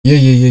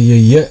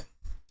Yeah.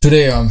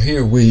 Today I'm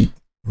here with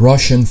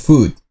Russian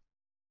food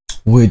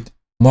with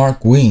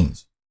Mark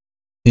Wiens.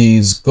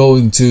 He's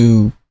going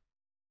to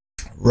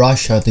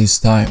Russia this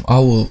time. I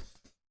will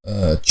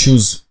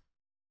choose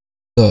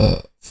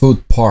the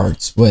food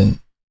parts when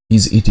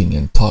he's eating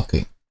and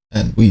talking,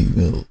 and we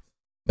will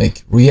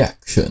make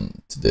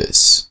reaction to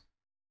this.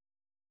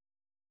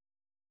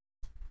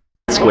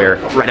 Square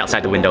right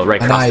outside the window,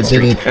 right across the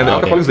street. And the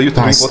alcoholics, they used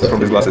to drink water from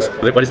these glasses.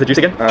 What is the juice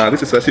again?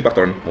 This is sea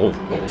buckthorn. Oh,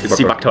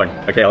 sea buckthorn.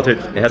 Okay, I'll do it.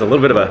 It has a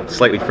little bit of a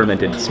slightly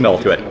fermented smell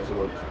to it.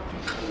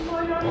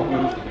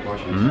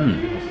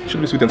 Should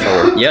be sweet and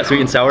sour. Yeah,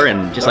 sweet and sour,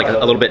 and just like a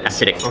little bit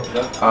acidic.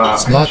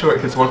 I'm not sure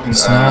if it's working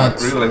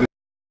really like this.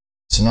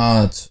 It's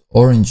not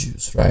orange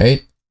juice,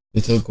 right?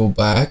 It'll go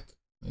back.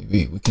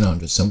 Maybe we can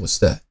understand what's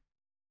that.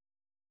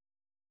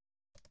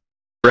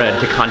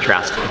 Red to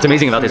contrast. What's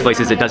amazing about this place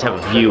is it does have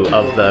a view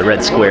of the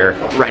red square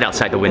right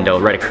outside the window,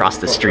 right across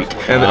the street.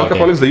 And the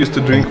alcoholics, they used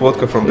to drink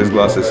vodka from these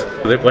glasses.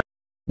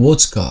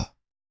 Vodka.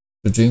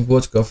 To drink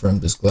vodka from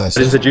this glass.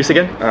 What is the juice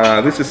again?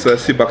 This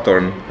is sea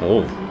buckthorn.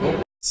 Oh.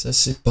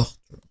 Sea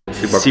buckthorn.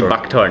 Sea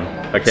buckthorn.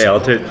 Okay, I'll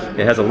do it.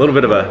 It has a little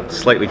bit of a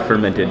slightly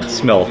fermented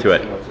smell to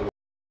it.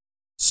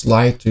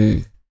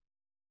 Slightly.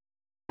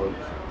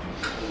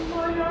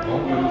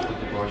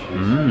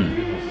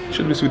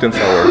 Should be sweet and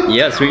sour.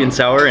 Yeah, sweet and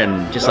sour,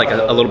 and just like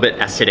a little bit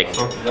acidic.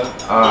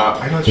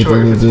 I'm not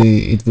sure.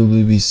 It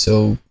will be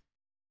so,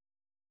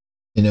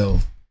 you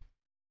know,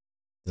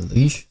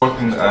 delicious.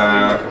 Working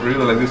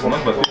really like this one,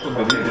 but people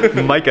believe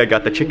it. Micah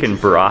got the chicken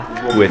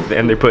broth with,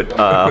 and they put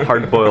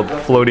hard-boiled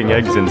floating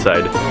eggs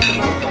inside.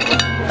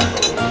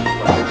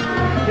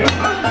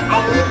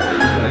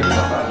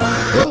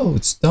 Oh,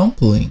 it's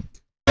dumpling.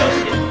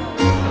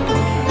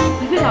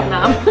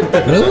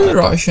 Really,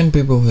 Russian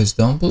people has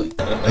dumpling?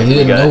 I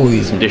didn't know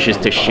it. Some dishes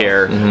to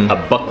share.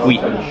 A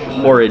buckwheat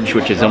porridge,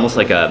 which is almost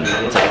like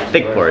it's like a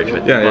thick porridge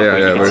with buckwheat.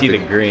 You can see the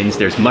grains.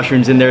 There's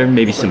mushrooms in there,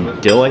 maybe some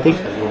dill, I think.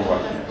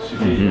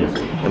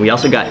 And we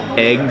also got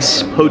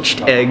eggs,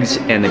 poached eggs,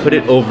 and they put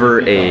it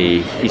over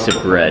a piece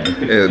of bread.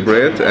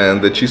 Bread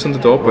and the cheese on the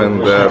top,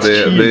 and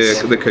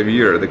the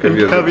caviar. The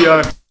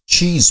caviar.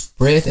 Cheese,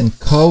 bread, and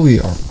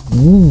caviar.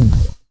 Ooh.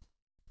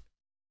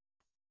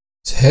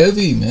 It's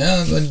heavy,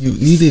 man. When you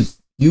eat it,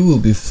 you will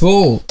be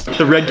full.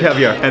 The red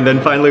caviar. And then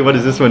finally, what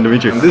is this one,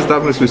 Dimitri? And this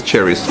dumplings with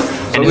cherries.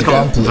 And it's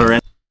called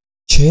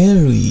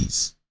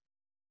cherries.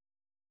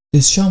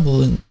 This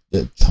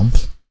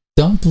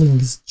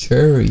dumplings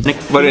cherries.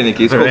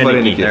 Vareniki. It's called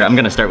vareniki. I'm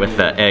gonna start with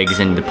the eggs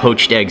and the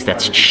poached eggs.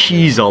 That's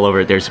cheese all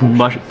over it. There's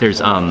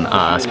spinach on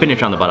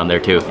the bottom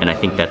there too, and I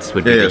think that's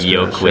would be the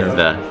yolk with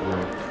the.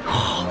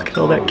 Oh, look at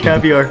all that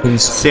caviar.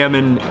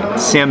 Salmon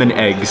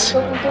eggs.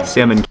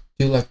 Salmon.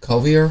 Do you like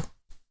caviar?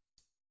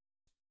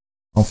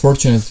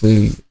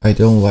 Unfortunately, I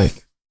don't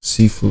like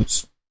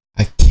seafoods.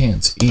 I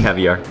can't eat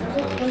caviar.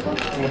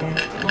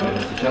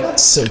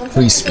 It's so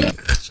crispy.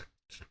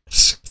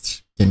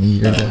 Can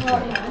you hear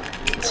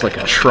that? It's like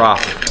a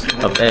trough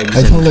of eggs.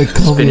 I don't like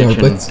caviar,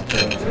 but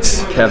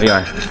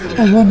caviar.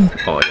 I want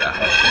it. Oh yeah.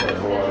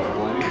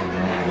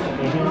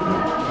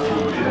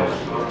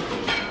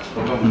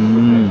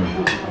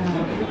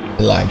 I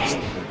like it.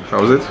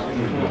 How is it?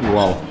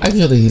 Wow.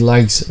 Actually, he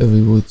likes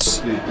every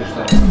woods.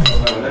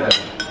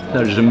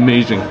 That is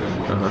amazing.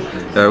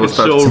 It's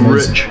so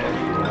rich.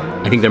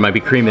 I think there might be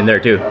cream in there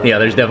too. Yeah,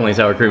 there's definitely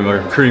sour cream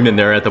or cream in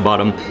there at the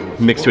bottom,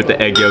 mixed with the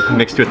egg yolk,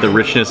 mixed with the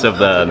richness of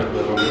the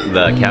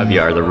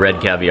caviar, the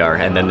red caviar,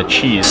 and then the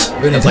cheese.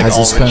 It's like all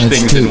rich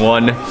things in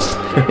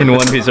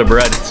one piece of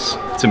bread.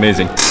 It's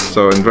amazing.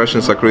 So, and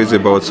Russians are crazy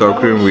about sour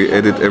cream. We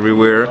add it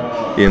everywhere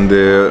in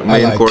the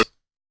main course.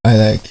 I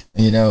like,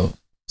 you know,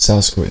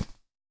 sour cream.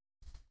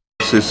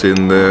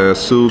 In the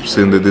soups,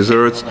 in the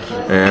desserts,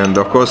 and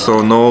of course,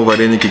 so no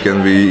vareniki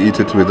can be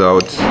eaten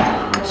without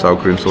sour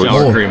cream. So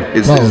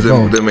it's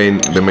the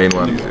main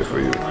one for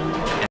you.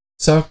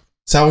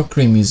 Sour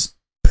cream is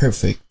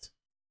perfect.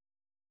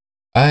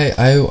 I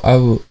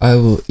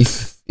will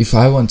if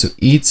I want to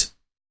eat,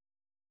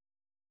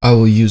 I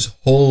will use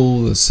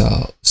whole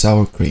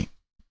sour cream.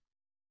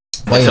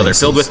 So they're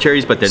filled with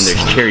cherries, but then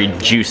there's cherry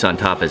juice on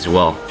top as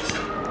well.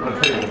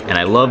 And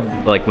I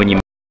love like when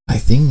you. I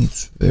think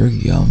it's very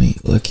yummy.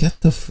 Look at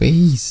the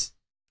face.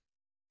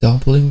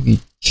 Dumpling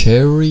with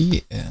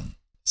cherry and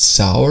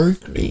sour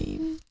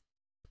cream.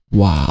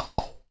 Wow.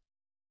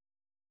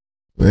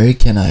 Where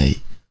can I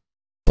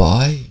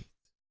buy?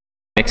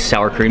 Mix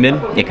sour cream in.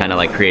 It kind of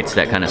like creates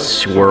that kind of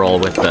swirl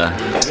with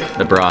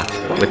the broth,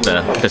 with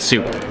the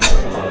soup.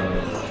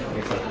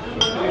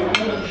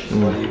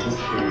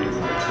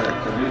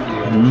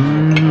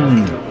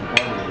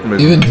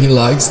 Even he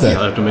likes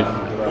that.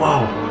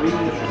 Wow.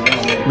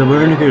 The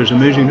vareniki is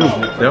amazing too.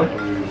 Yeah.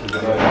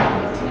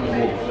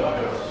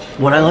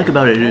 What I like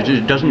about it is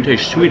it doesn't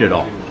taste sweet at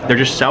all. They're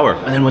just sour.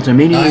 And then what's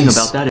amazing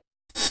about that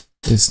is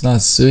it's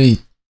not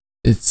sweet.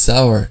 It's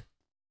sour.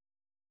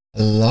 I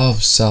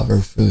love sour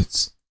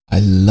foods. I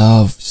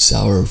love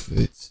sour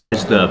foods.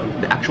 It's the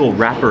actual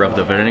wrapper of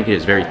the vareniki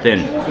is very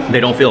thin. They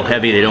don't feel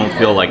heavy. They don't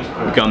feel like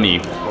gummy.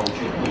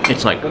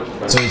 It's like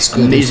So it's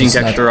good. amazing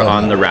texture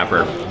on the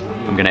wrapper.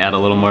 I'm gonna add a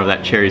little more of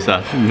that cherry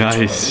sauce.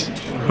 Nice.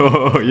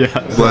 Oh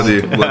yes. Bloody.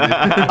 It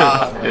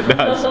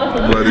does.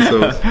 Bloody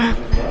sauce.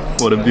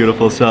 What a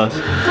beautiful sauce.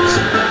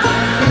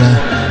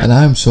 And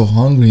I'm so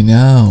hungry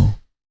now.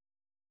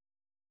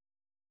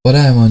 What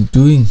am I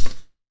doing?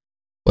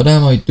 What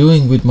am I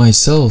doing with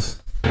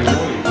myself?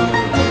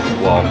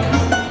 Wow.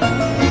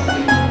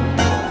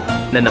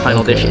 Then the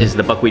final dish is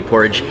the buckwheat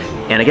porridge,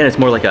 and again, it's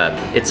more like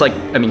it's like,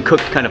 I mean,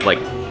 cooked kind of like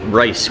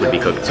rice would be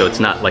cooked, so it's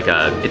not like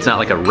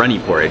a runny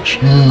porridge.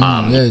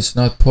 Yeah, it's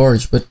not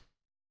porridge, but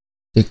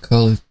they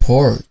call it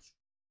porridge.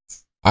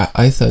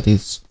 I thought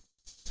it's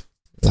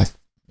like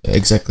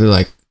exactly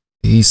like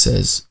he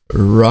says,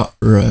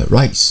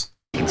 rice.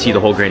 You can see the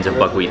whole grains of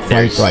buckwheat.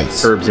 There's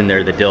rice. Herbs in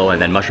there, the dill,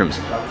 and then mushrooms.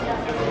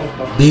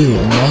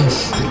 Dill,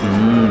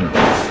 mushroom.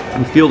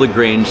 You feel the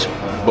grains,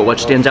 but what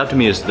stands out to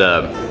me is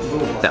that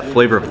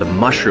flavor of the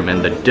mushroom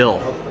and the dill.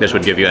 This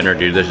would give you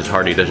energy. This is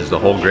hearty. This is the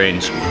whole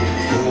grains.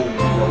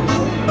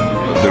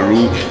 The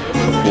roux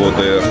for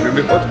the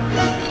creamy pot.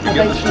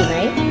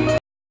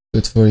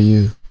 Good for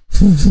you.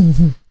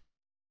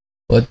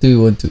 What do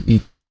you want to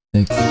eat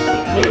next?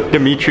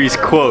 Dimitri's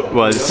quote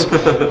was,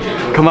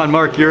 "Come on,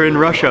 Mark, you're in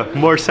Russia.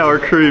 More sour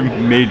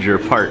cream." Major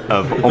part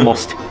of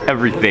almost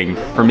everything.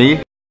 For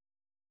me,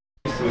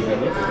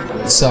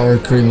 Sour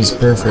cream is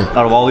perfect.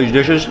 out of all these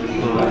dishes,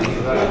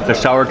 the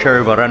sour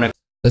cherry varenik.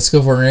 Let's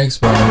go for the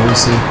next one and we'll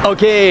see.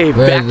 Okay,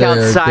 where back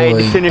they're outside,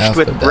 going finished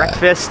with after that.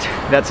 breakfast.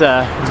 That's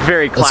a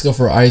very Let's classic. go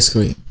for ice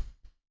cream.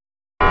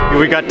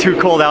 We got too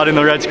cold out in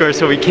the Red Square,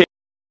 so we can't.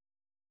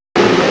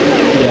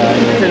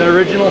 It's an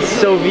original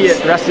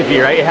Soviet recipe,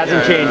 right? It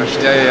hasn't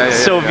changed. Yeah.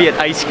 Soviet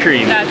ice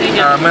cream.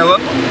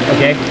 Melon.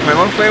 Okay.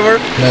 Melon flavor.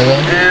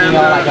 Melon. And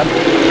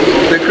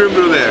the creme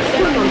brulee.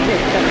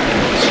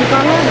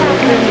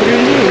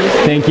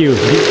 Thank you.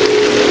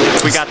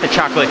 We got the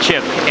chocolate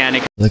chip, and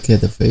it Look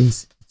at the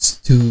face. It's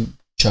too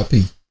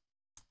choppy.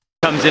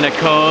 comes in a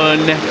cone,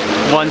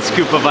 1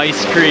 scoop of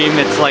ice cream.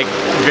 It's like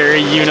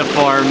very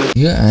uniform.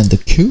 Yeah, and the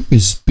cube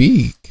is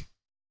big.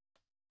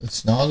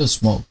 It's not a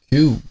small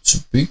cube. It's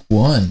a big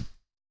one.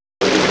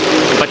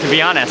 But to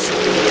be honest,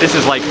 this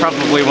is like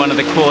probably one of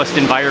the coolest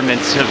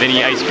environments of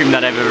any ice cream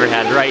that I've ever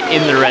had, right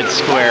in the Red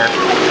Square.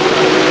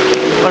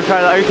 Let's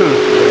try the ice cream.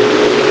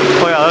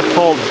 Oh yeah, that's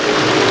cold.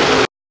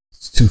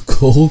 It's too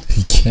cold.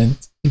 He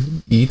can't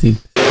even eat it.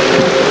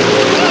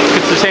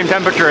 It's the same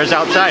temperature as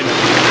outside.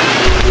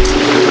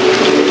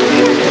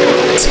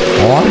 It's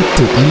hard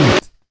to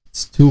eat.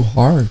 It's too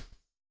hard.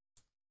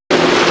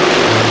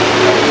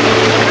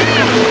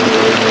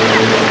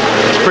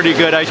 It's pretty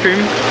good ice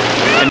cream.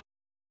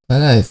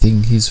 But I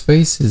think his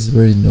face is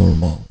very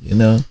normal, you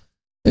know?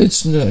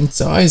 It's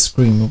ice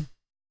cream.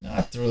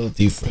 Not really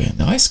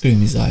different. Ice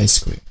cream is ice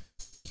cream.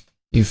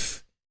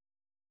 If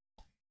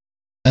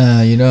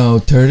you know,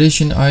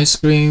 traditional ice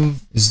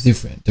cream is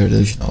different.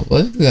 Traditional,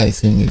 but I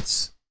think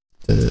it's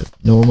the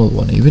normal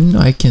one. Even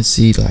I can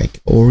see like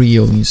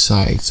Oreo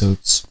inside, so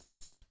it's.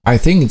 I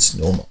think it's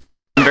normal.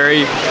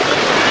 Very,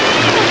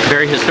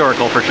 very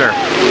historical for sure.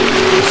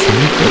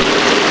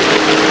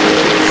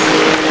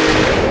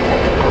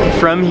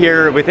 From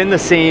here, within the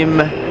same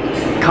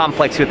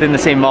complex, within the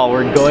same mall,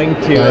 we're going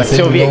to a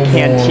Soviet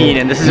canteen,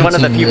 and this is one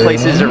of the few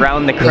places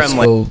around the Kremlin.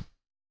 Let's go.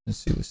 Let's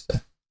see what's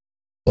that.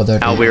 What are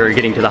Now they? we're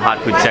getting to the hot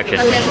food section.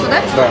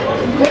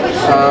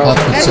 Hot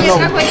food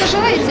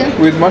section.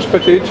 With mashed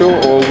potato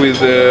or with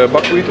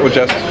buckwheat or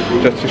just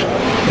fish.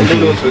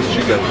 And also with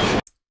chicken.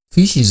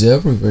 Fish is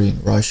everywhere in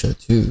Russia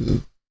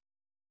too.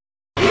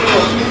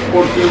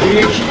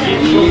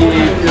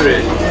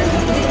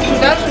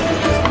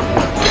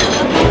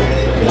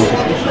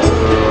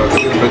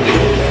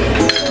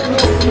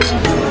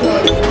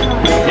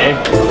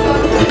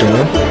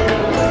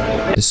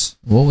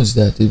 What was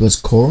that? It was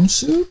corn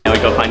soup? Now we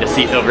go find a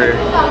seat over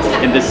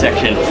in this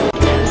section.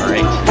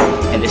 Alright,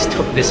 and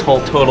this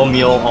whole total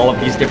meal, all of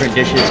these different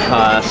dishes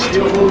cost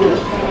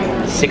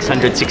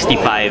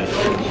 $665.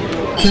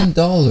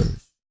 $10.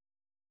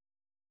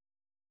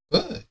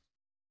 Good.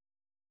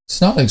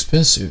 It's not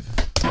expensive.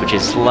 Which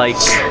is like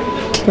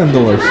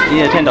 $10.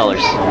 Yeah,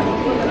 $10.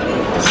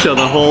 So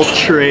the whole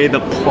tray, the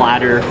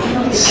platter,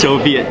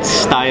 Soviet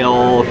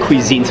style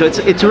cuisine. So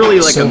it's really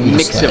like a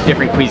mix of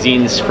different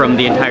cuisines from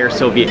the entire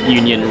Soviet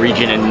Union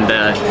region and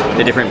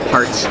the different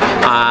parts.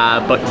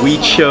 But we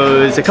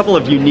chose a couple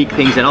of unique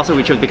things, and also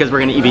we chose, because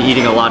we're going to be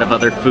eating a lot of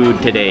other food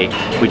today,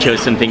 we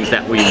chose some things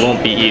that we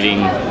won't be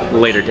eating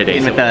later today.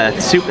 With the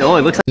soup, oh,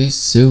 it looks like this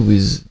soup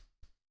is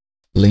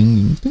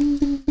blinging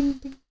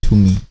to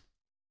me.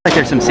 like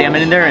there's some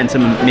salmon in there and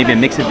some, maybe a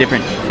mix of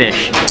different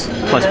fish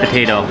plus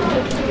potato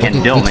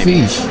and dill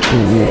maybe. Fish.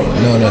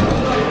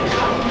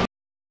 Oh,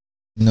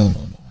 no.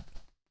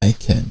 I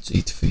can't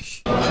eat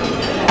fish.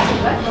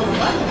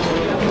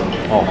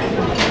 Oh,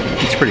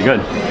 it's pretty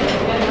good.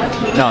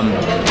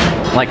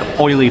 Like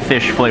oily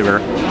fish flavor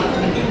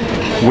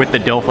with the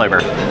dill flavor.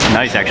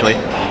 Nice, actually.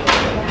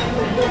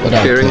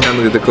 Herring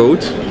under the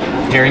coat.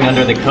 Herring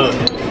under the coat.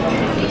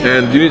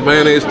 And you need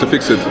mayonnaise to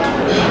fix it.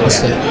 What's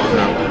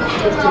that?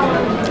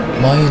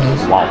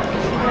 Mayonnaise. Wow.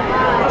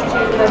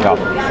 Yeah,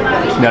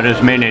 that is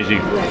mayonnaisey.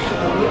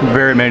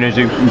 Very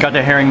mayonnaisey. You got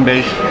the herring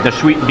base, the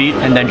sweet beet,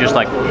 and then just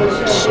like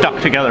stuck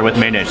together with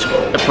mayonnaise.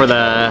 For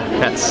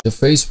that's The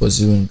face was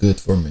even good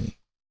for me.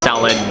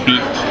 salad,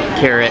 beet,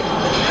 carrot,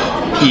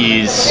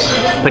 peas,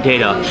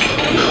 potato,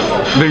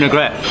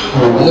 vinaigrette.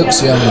 It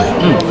looks yummy.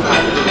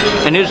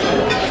 And there's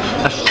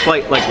a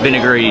slight like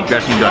vinegary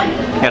dressing to it.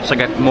 It's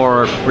like a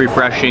more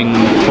refreshing,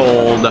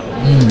 cold.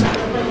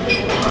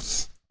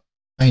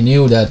 I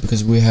knew that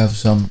because we have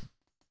some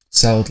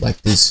salad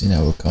like this in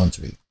our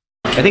country.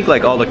 I think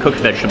like all the cooked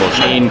vegetables,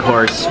 main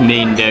course,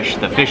 main dish,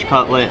 the fish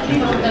cutlet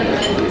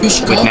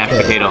with mashed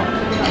potato.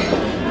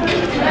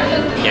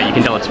 Yeah, you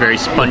can tell it's very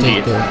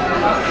spongy.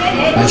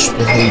 Mashed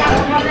potato.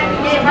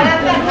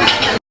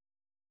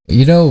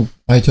 You know,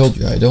 I told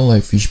you I don't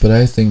like fish, but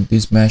I think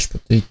this mashed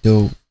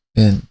potato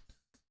and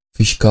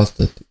fish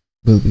cutlet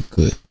will be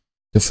good.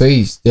 The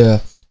face,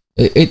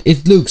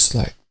 it looks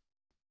like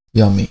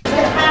yummy.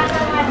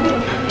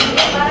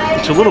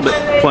 It's a little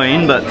bit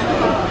plain, but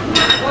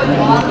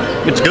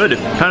it's good.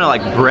 Kind of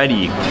like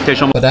bready.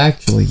 But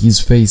actually, his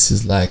face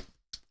is like,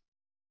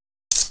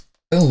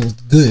 oh,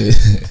 good.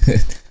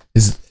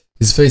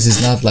 his face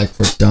is not like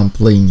for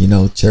dumpling, you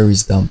know,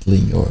 cherries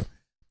dumpling or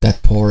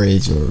that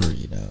porridge or,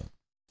 you know.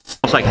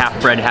 It's like half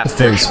bread, half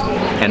fish,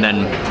 and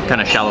then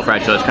kind of shallow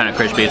fried, so it's kind of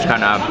crispy. It's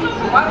kind of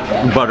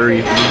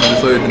buttery.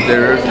 So the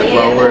interiors, the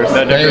flowers.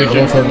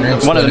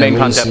 One of the main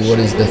concepts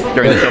during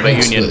the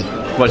Soviet Union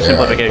was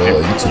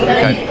simplification.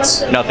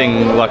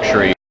 Nothing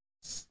luxury.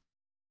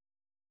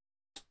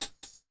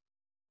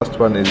 Last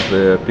one is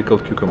the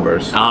pickled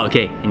cucumbers. Oh,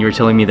 okay. And you were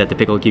telling me that the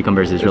pickled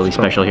cucumbers is really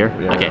special here?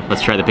 Yeah. Okay,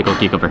 let's try the pickled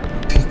cucumber.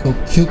 Pickled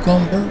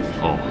cucumber?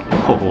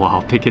 Oh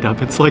wow, pick it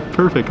up. It's like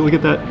perfect. Look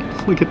at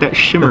that. Look at that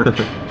shimmer.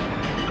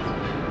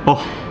 Oh.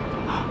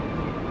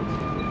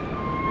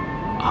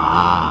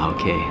 Ah,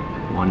 okay.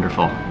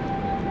 Wonderful.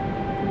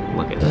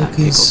 Look at that. Look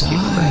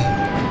inside.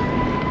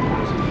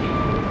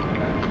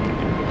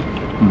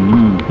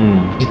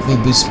 It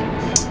will be.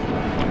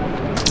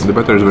 The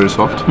batter is very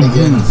soft.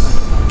 Again.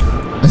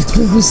 It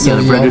will be so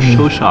Yeah, the bread is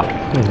yummy. so soft.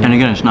 And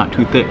again, it's not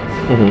too thick.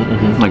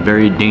 Like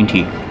very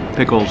dainty.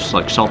 Pickles,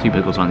 like salty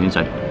pickles on the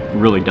inside.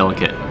 Really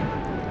delicate.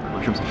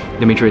 Mushrooms.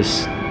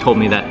 Demetrius told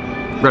me that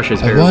Russia is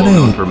very well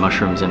known for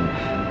mushrooms, and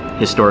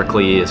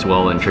historically as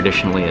well and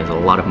traditionally as a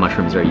lot of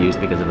mushrooms are used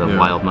because of the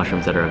wild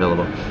mushrooms that are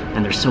available.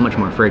 And they're so much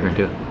more fragrant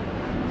too.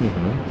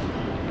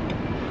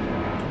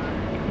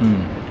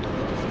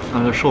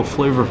 And they're so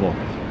flavorful.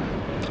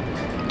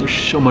 There's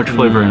so much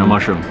flavor in a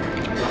mushroom.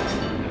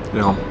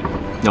 Yeah.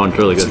 No, it's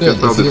really good. It's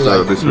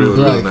good. This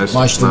really nice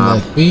mushroom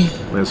like me.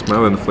 Nice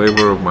smell and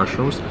flavor of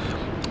mushrooms.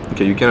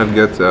 Okay, you cannot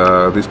get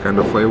this kind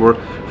of flavor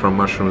from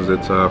mushrooms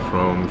that are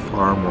from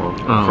farm or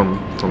from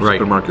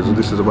supermarkets. So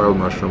this is wild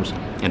mushrooms.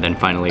 And then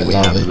finally we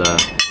have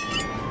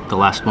the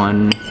last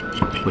one,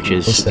 which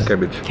is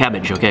cabbage.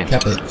 Cabbage, okay.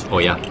 Cabbage. Oh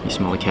yeah, you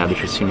smell the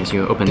cabbage as soon as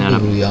you open that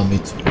up. Really yummy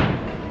too.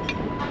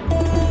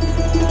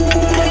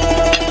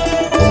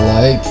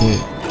 I like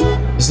it.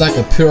 It's like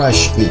a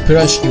pirashki.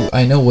 Pirashki,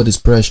 I know what is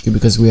pirashki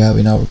because we have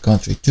in our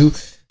country two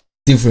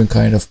different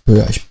kind of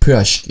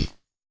pirashki.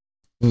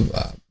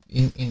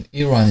 In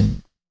Iran,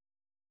 in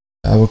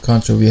our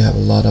country, we have a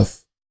lot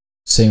of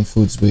same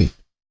foods with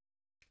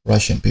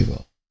Russian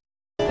people.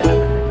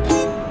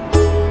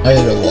 I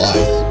don't know why.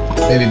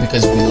 Maybe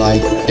because we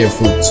like their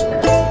foods.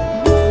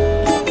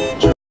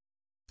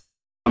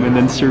 And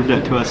then serve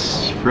that to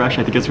us fresh.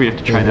 I guess we have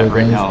to try that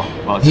right now.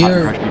 While it's hot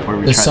and fresh before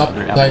we the try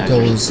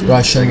subtitle is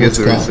Russian. I guess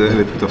there is a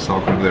little bit of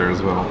sour cream there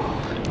as well.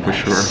 For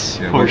sure.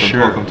 Yeah,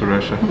 welcome to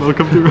Russia.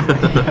 Welcome to Russia.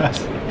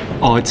 Yes.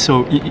 Oh, it's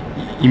so...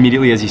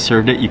 Immediately as you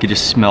served it, you could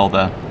just smell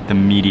the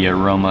meaty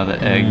aroma, the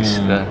eggs,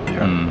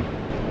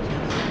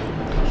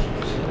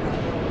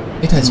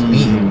 It has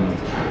meat.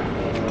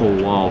 Oh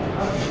wow.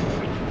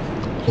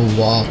 Oh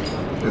wow.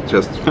 It's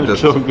just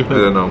so good.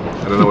 I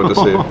don't know what to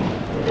say.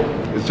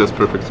 It's just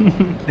perfect.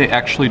 They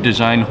actually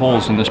design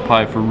holes in this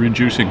pie for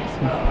rejuicing.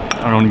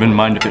 I don't even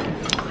mind if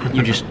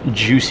you just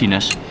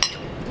juiciness,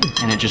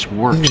 and it just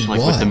works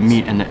like with the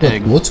meat and the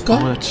egg. Vodka?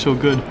 Oh, that's so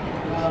good.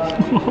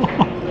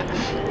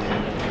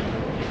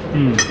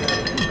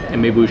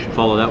 And maybe we should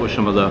follow that with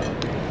some of the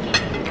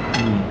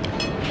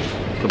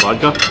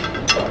vodka.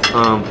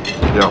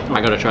 Yeah.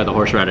 I gotta try the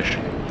horseradish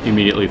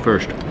immediately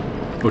first.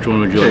 Which one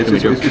would you like to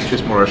do?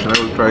 It's more Russian. I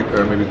will try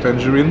maybe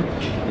tangerine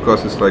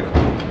because it's like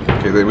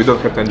we don't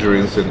have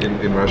tangerines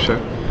in Russia,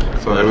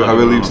 so I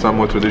will leave some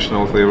more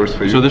traditional flavors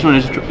for you. So this one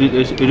is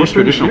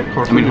traditional.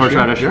 I mean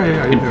horseradish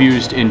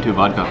infused into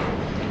vodka.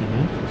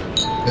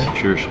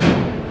 Cheers.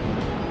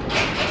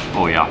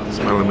 Oh yeah. It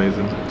smells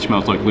amazing. It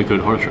smells like liquid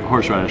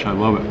horseradish. I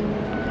love it.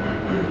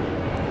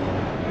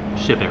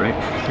 Sip it, right?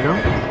 Yeah.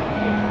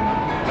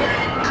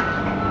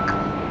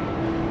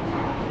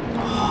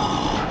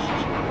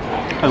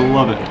 I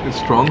love it. It's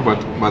strong, but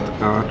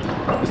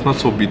it's not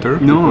so bitter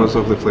because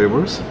of the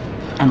flavors.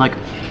 And like,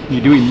 you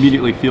do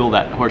immediately feel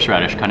that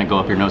horseradish kind of go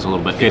up your nose a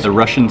little bit. Okay, the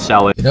Russian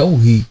salad. You know,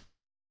 he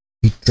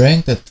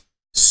drank that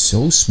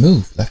so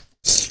smooth, like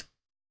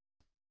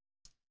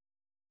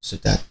So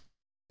that,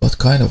 what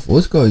kind of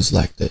vodka is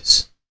like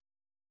this?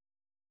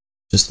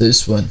 Just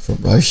this one from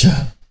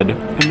Russia. And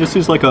this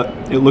is like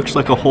it looks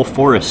like a whole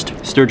forest.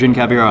 Sturgeon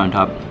caviar on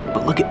top.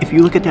 But if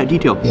you look at that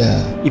detail.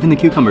 Yeah. Even the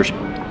cucumbers,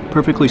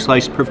 perfectly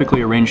sliced,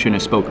 perfectly arranged in a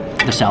spoke.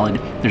 The salad,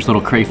 there's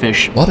little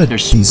crayfish. What a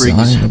there's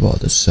design sprigs.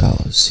 about the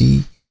salad,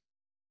 see?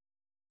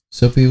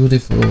 So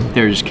beautiful.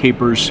 There's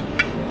capers.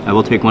 I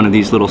will take one of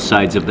these little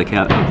sides of the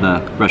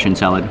Russian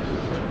salad.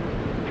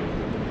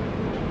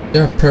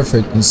 They're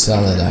perfect in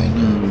salad, I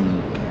know.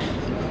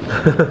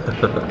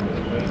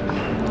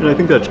 And I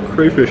think that's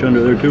crayfish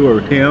under there too, or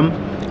ham.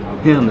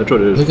 Ham, that's what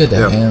it is. Look at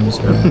the hams,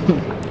 right?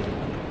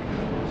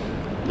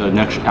 The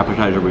next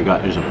appetizer we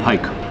got is a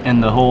pike.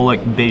 And the whole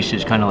like base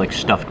is kind of like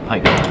stuffed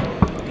pike.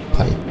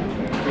 Pike.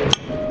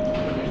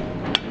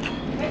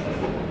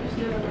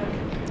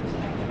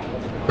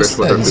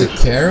 Is it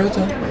carrot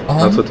on?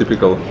 Not so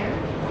typical.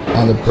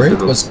 On the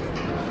bread was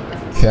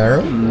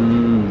carrot?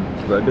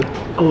 Very good.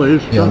 Oh, it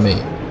is.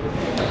 Yummy.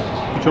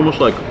 It's almost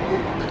like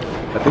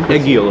I think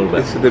eggy a little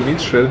bit. It's the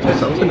meat shredded or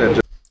something.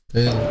 And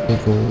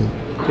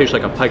Tastes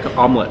like a pike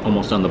omelet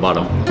almost on the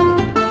bottom.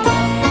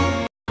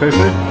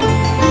 Okay.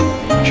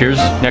 Cheers.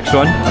 Next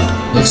one.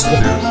 Next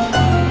one.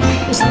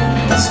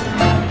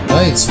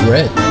 Why it's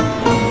red?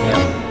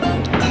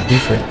 Yeah.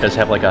 Different. It does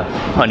have like a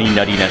honey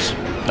nuttiness,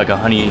 like a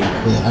honey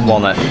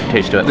walnut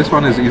taste to it. this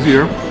one is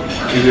easier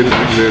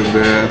than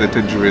the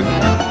tangerine.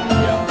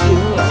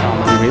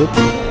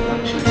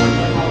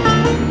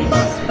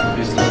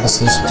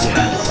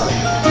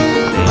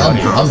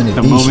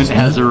 The moment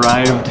has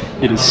arrived.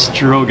 It is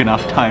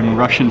stroganoff time,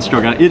 Russian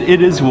stroganoff.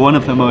 It is one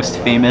of the most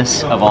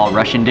famous of all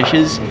Russian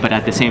dishes, but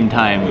at the same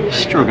time,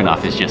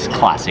 stroganoff is just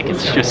classic.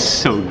 It's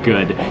just so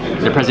good.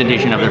 The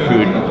presentation of their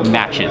food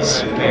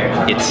matches.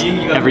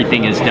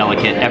 Everything is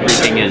delicate,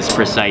 everything is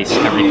precise,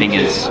 everything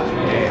is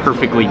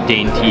perfectly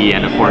dainty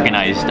and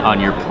organized on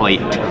your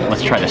plate.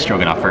 Let's try the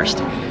stroganoff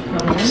first.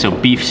 So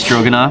beef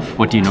stroganoff,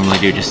 what do you normally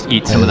do? Just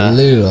eat some of the...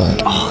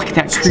 Oh, look at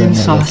that cream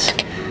sauce.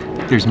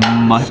 There's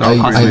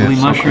possibly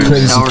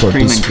mushrooms, sour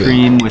cream and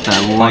cream with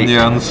a light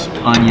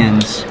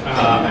onions.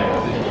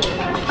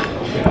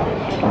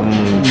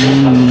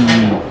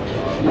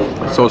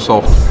 So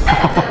soft.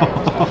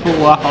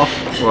 Wow.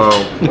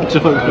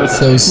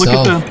 So soft. Look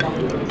at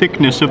the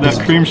thickness of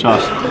that cream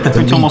sauce.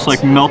 It's almost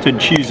like melted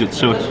cheese. It's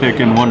so thick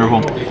and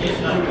wonderful.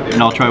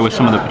 And I'll try with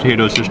some of the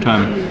potatoes this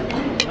time.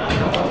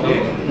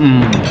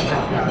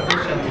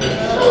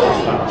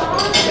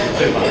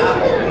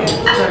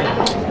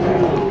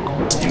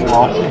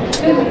 Wow.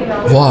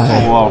 Why?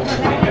 Oh,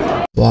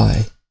 wow.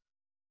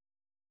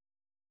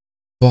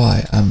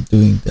 Why I'm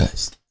doing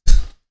this?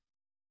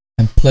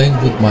 I'm playing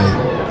with my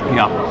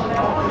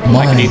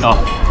I can eat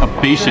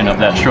a basin of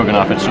that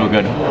stroganoff. It's so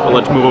good. Well,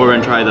 let's move over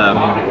and try the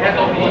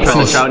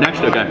trout next.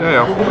 Okay.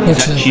 Yeah. Is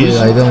that cheese?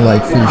 I don't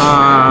like fish.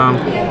 I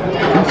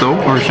think so.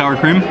 Or sour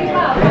cream?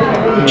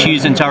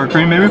 Cheese and sour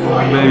cream, maybe?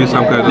 Maybe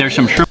some kind of... There's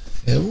some shrimp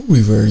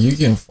Everywhere you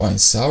can find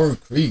sour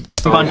cream.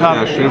 on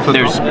top.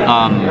 There's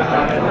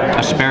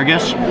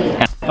asparagus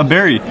and a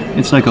berry.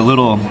 It's like a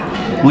little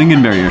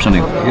lingonberry or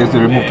something. Yes, they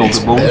removed all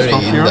the bones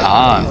from here.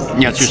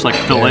 Yeah, it's just like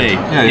fillet,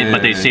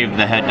 but they saved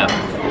the head up.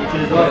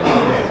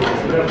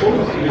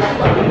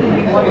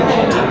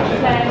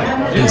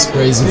 It's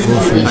crazy for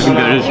fish. I think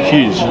that is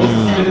cheese.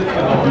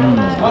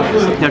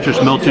 That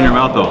just melts in your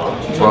mouth though.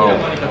 Wow.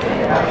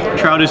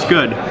 Trout is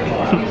good,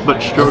 but I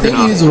stroganoff. think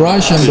he's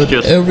Russian, but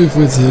every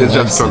food he It's likes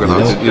just stroganoff.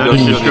 it.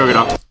 That's just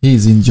stroganoff.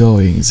 He's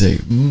enjoying. He's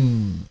like,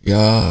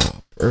 yeah,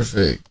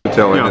 perfect.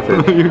 Tell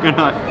anything. You're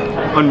not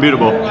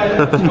unbeatable.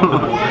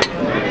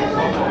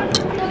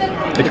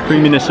 The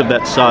creaminess of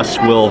that sauce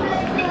will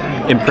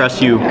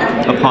impress you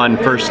upon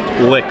first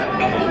lick.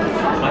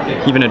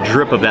 Even a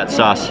drip of that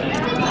sauce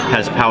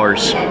has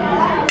powers.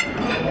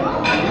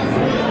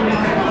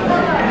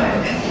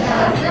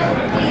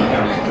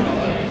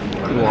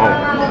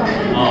 Wow.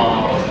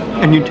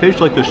 And you taste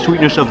like the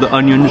sweetness of the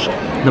onions,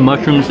 the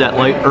mushrooms, that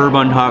light herb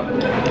on top,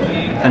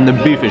 and the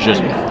beef is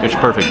just, it's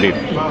perfect beef.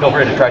 Feel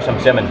free to try some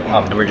salmon.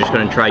 And we're just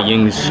going to try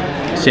Ying's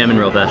salmon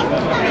real fast.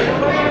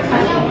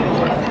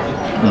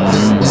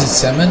 Is it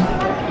salmon?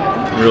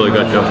 Really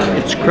good though.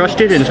 It's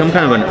crusted in some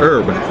kind of an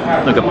herb,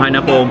 like a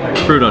pineapple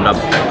fruit on top.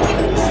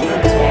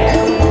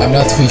 I'm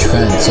not a fish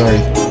fan,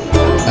 sorry.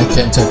 I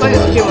can't talk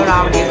about it.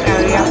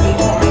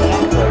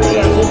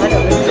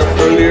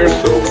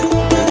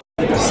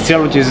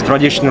 Sturgeon is a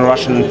traditional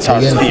Russian fish.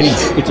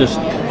 It's a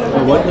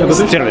what?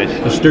 Sturgeon.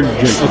 A sturgeon.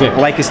 Okay.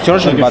 Like a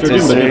sturgeon, Like a but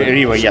it's sturgeon, but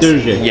river, yes.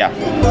 sturgeon. Yeah.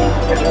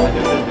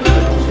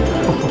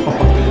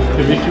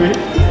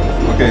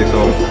 Okay, so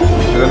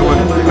I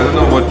don't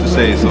know what to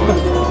say. So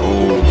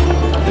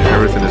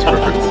everything is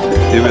perfect.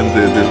 Even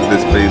the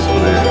space for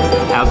the...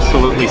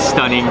 Absolutely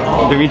stunning.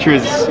 Dimitri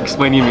is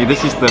explaining to me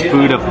this is the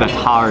food of the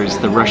Tatars,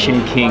 the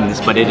Russian kings,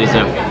 but it is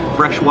a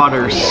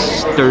freshwater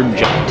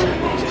sturgeon.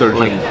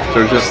 Sturgeon.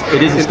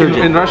 It is a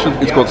sturgeon. In Russian,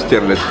 it's called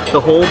sterlet.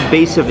 The whole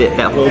base of it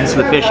that holds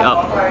the fish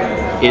up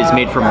is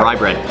made from rye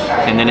bread,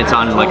 and then it's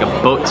on like a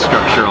boat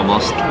structure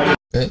almost.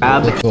 Okay,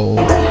 let's go.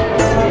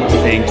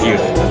 Thank you.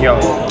 Yo.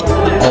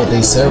 Oh,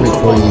 they serve it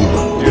for you.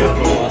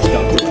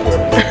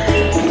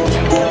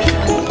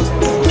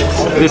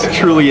 This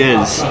truly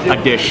is a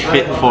dish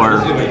fit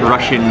for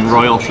Russian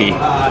royalty,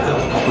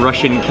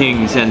 Russian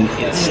kings, and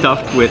it's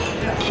stuffed with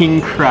king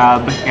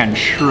crab and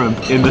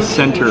shrimp in the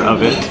center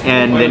of it.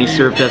 And then he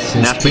served us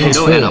mashed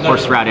potato and a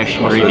horseradish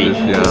gravy.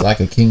 It's like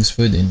a king's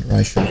food in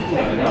Russia.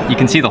 You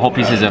can see the whole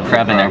pieces of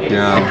crab in there.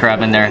 Yeah. The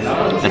crab in there,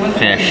 the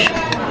fish.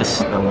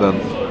 I'm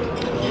done.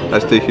 I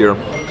stay here.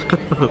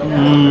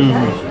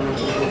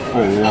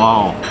 Oh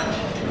wow.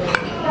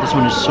 This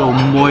one is so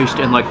moist,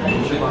 and like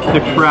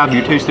the crab,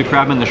 you taste the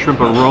crab and the shrimp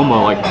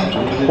aroma like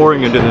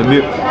pouring into the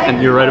meat.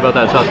 And you're right about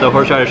that sauce. The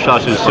horseradish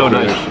sauce is so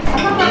nice.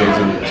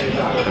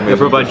 Amazing. It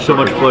provides so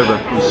much flavor.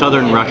 In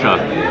southern Russia,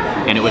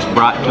 and it was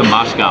brought to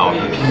Moscow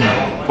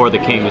for the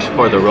kings,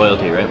 for the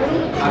royalty, right?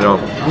 Yeah.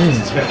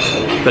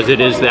 Because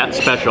it is that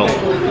special.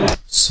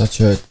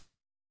 Such a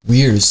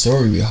weird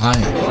story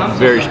behind.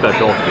 Very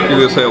special. Feel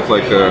yourself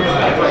like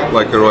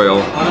a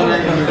royal.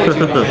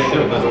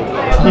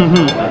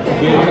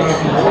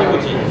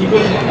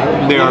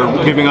 They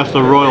are giving us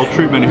the royal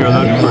treatment here,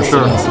 that's for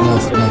sure.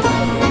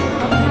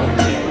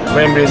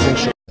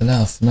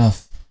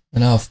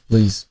 Enough,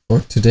 please.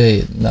 For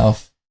today,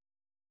 enough.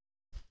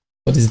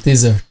 What is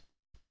dessert?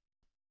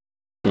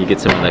 You get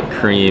some of that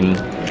cream,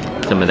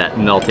 some of that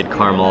melted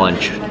caramel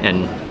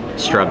and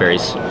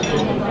strawberries.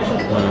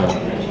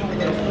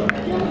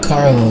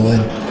 Caramel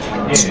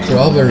and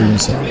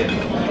strawberries.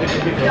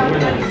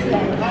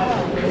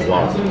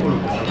 Wow.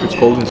 It's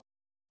cold.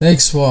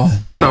 Next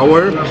one.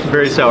 Sour.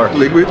 Very sour.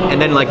 Liquid.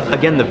 And then like,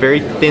 again, the very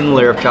thin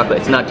layer of chocolate.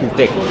 It's not too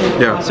thick.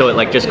 Yeah. So it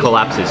like just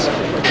collapses.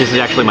 This is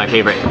actually my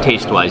favorite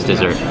taste-wise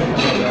dessert.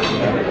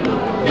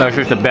 That's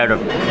just a bed of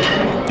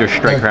just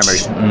straight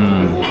cranberries.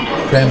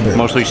 Cranberry.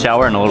 Mostly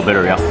sour and a little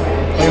bitter, yeah.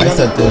 I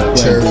thought they were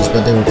cherries,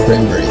 but they were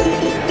cranberry.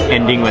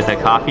 Ending with a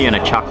coffee and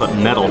a chocolate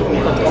medal.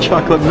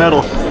 Chocolate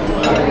medal.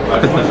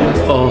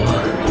 Oh.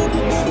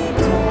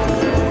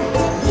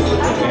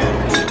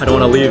 I don't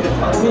want to leave.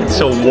 It's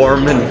so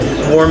warm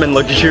and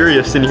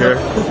luxurious in here.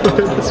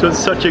 This was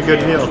such a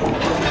good meal.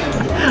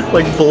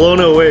 Like blown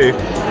away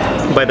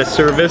by the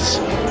service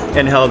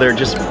and how they're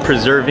just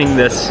preserving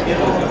this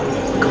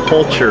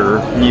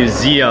culture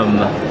museum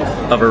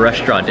of a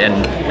restaurant,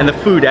 and the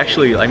food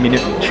actually, I mean,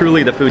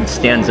 truly the food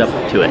stands up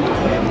to it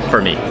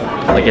for me.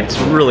 Like it's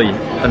really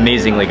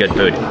amazingly good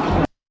food.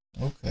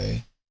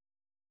 Okay.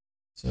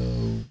 So,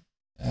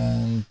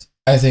 and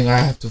I think I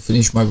have to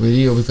finish my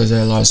video because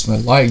I lost my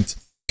light.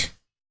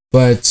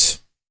 But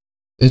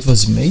it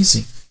was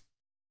amazing.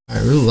 I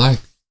really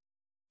like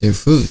their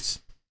food.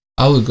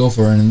 I will go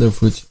for another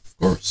food, of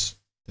course,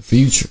 the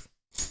future.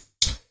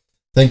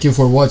 Thank you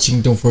for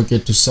watching. Don't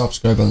forget to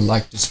subscribe and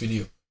like this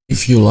video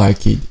if you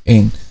like it,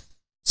 and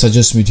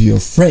suggest me to your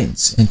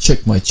friends and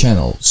check my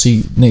channel. See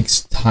you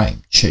next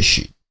time.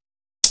 Cheshi.